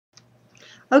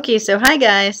Okay, so hi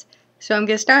guys. So I'm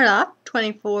going to start off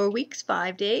 24 weeks,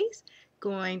 5 days.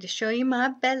 Going to show you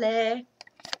my belly.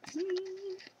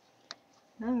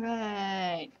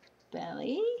 Alright,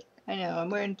 belly. I know, I'm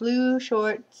wearing blue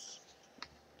shorts,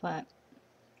 but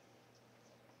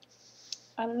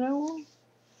I don't know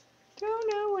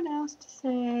what else to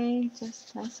say.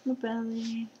 Just that's my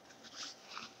belly.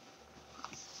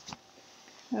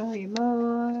 Show you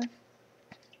more.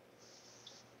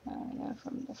 I know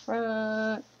from the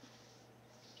front.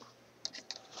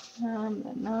 From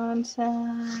the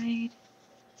non-side.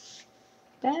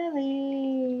 Belly.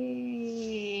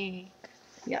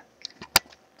 Yeah.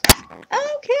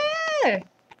 Okay.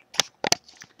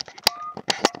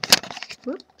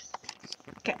 Whoops.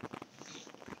 Okay.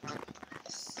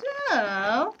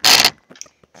 So,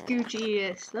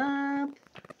 scoochie this up.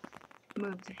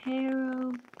 Move the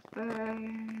hair over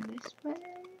this way.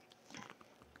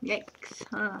 Yikes,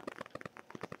 huh?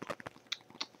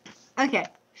 Okay.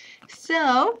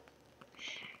 So,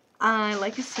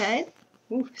 like I said,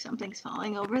 ooh, something's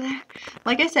falling over there.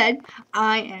 Like I said,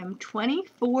 I am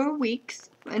 24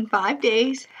 weeks and 5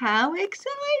 days. How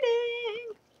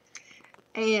exciting!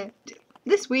 And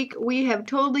this week we have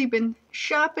totally been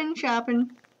shopping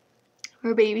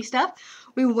for baby stuff.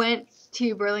 We went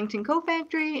to Burlington Coat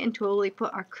Factory and totally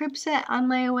put our crib set on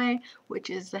layaway, which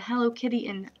is the Hello Kitty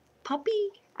and puppy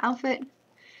outfit,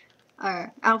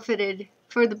 outfitted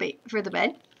for the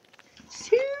bed.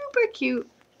 Super cute.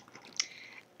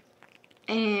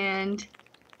 And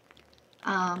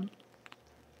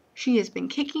she has been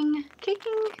kicking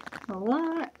a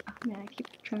lot. Oh man, I keep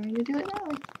trying to do it that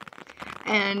way.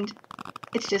 And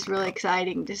it's just really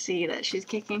exciting to see that she's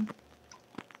kicking.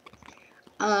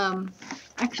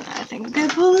 Actually, I think I'm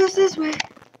gonna pull this way.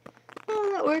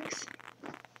 Oh, that works.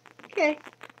 Okay.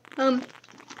 It's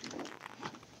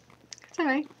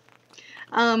alright.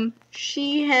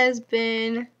 She has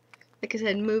been, like I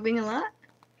said, moving a lot.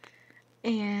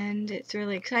 And it's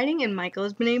really exciting. And Michael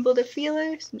has been able to feel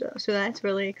her. So that's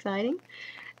really exciting.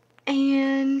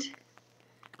 And,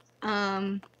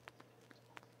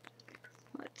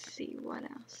 let's see, what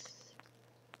else?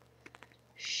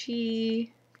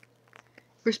 She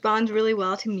responds really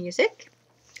well to music.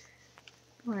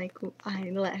 Like,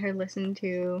 I let her listen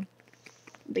to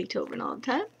Beethoven all the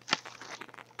time.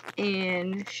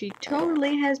 And she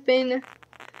totally has been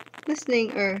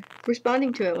listening or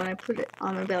responding to it when I put it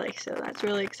on my belly, so that's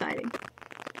really exciting.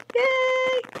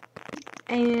 Yay!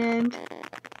 And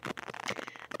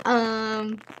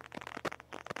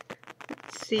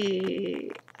let's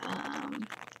see,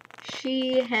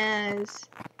 she has,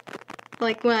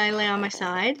 like, when I lay on my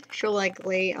side, she'll like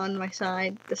lay on my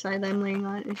side, the side that I'm laying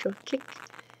on, and she'll kick,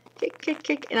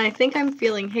 and I think I'm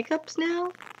feeling hiccups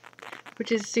now,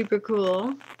 which is super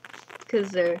cool,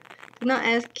 because they're not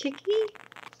as kicky.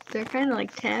 They're kind of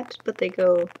like taps, but they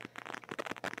go,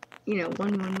 you know,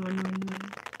 one.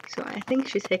 So I think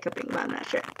she's hiccuping, but I'm not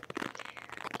sure.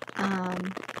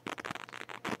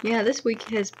 Yeah, this week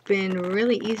has been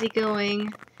really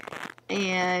easygoing,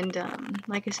 and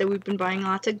like I said, we've been buying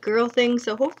lots of girl things,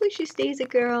 so hopefully she stays a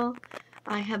girl.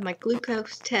 I have my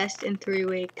glucose test in 3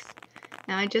 weeks.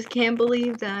 Now I just can't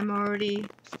believe that I'm already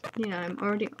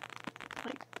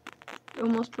like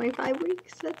almost 25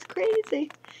 weeks. That's crazy.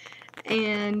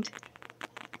 And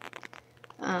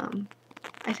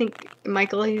I think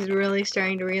Michael, he's really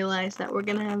starting to realize that we're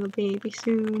gonna have a baby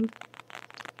soon.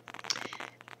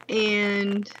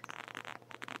 And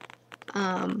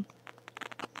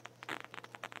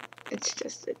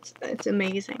it's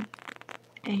amazing.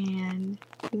 And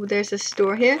there's a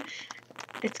store here.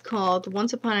 It's called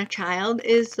Once Upon a Child. It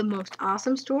is the most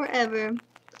awesome store ever,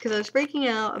 because I was freaking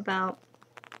out about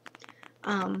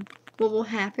what will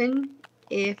happen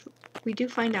if we do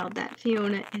find out that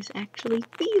Fiona is actually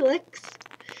Felix.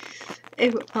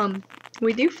 If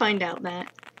we do find out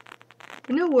that,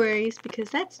 no worries,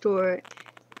 because that store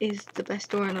is the best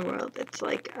store in the world. It's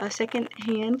like a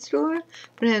second-hand store,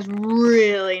 but it has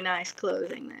really nice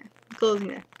clothing there.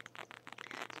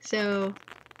 So,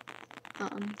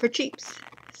 for cheaps.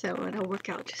 So it'll work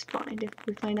out just fine if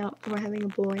we find out we're having a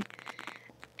boy.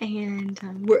 And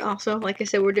we're also, like I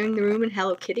said, we're doing the room in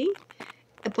Hello Kitty,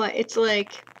 but it's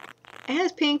like, it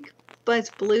has pink, but it's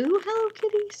blue Hello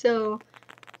Kitty, so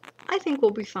I think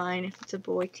we'll be fine if it's a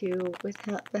boy too with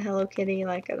the Hello Kitty.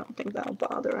 Like, I don't think that'll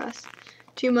bother us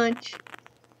too much,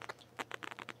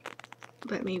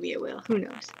 but maybe it will, who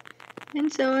knows.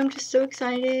 And so I'm just so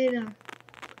excited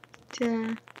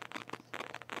to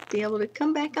be able to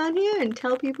come back on here and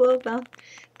tell people about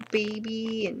the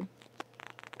baby. And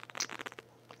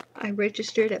I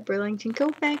registered at Burlington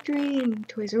Coat Factory and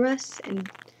Toys R Us and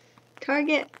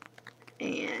Target,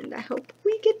 and I hope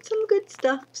we get some good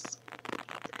stuffs.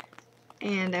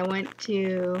 And I went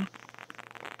to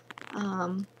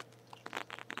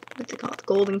what's it called?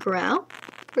 Golden Corral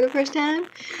for the first time.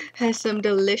 Has some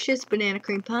delicious banana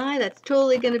cream pie. That's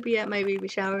totally gonna be at my baby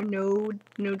shower. No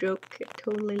joke. I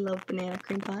totally love banana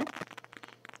cream pie.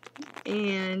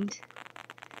 And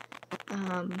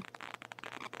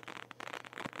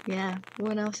yeah,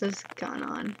 what else has gone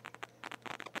on?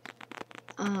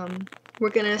 We're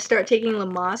gonna start taking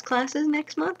Lamaze classes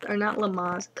next month, or not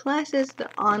Lamaze classes, the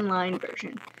online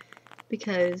version,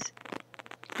 because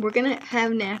we're gonna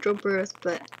have natural birth,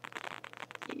 but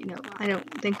you know, I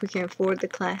don't think we can afford the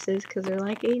classes because they're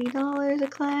like $80 a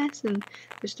class, and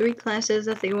there's 3 classes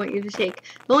that they want you to take.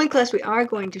 The only class we are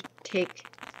going to take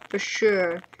for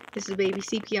sure is the baby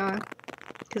CPR,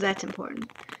 because that's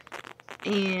important.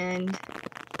 And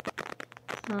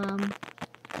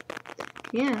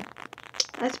yeah,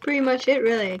 that's pretty much it,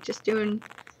 really. Just doing,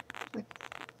 like,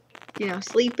 you know,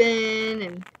 sleeping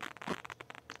and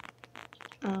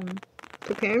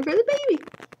preparing for the baby.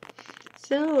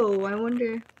 So I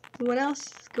wonder what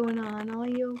else is going on, all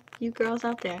you girls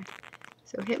out there.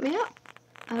 So hit me up.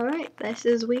 Alright, this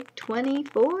is week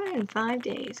 24 and 5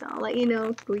 days. I'll let you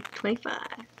know week 25.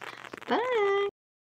 Bye!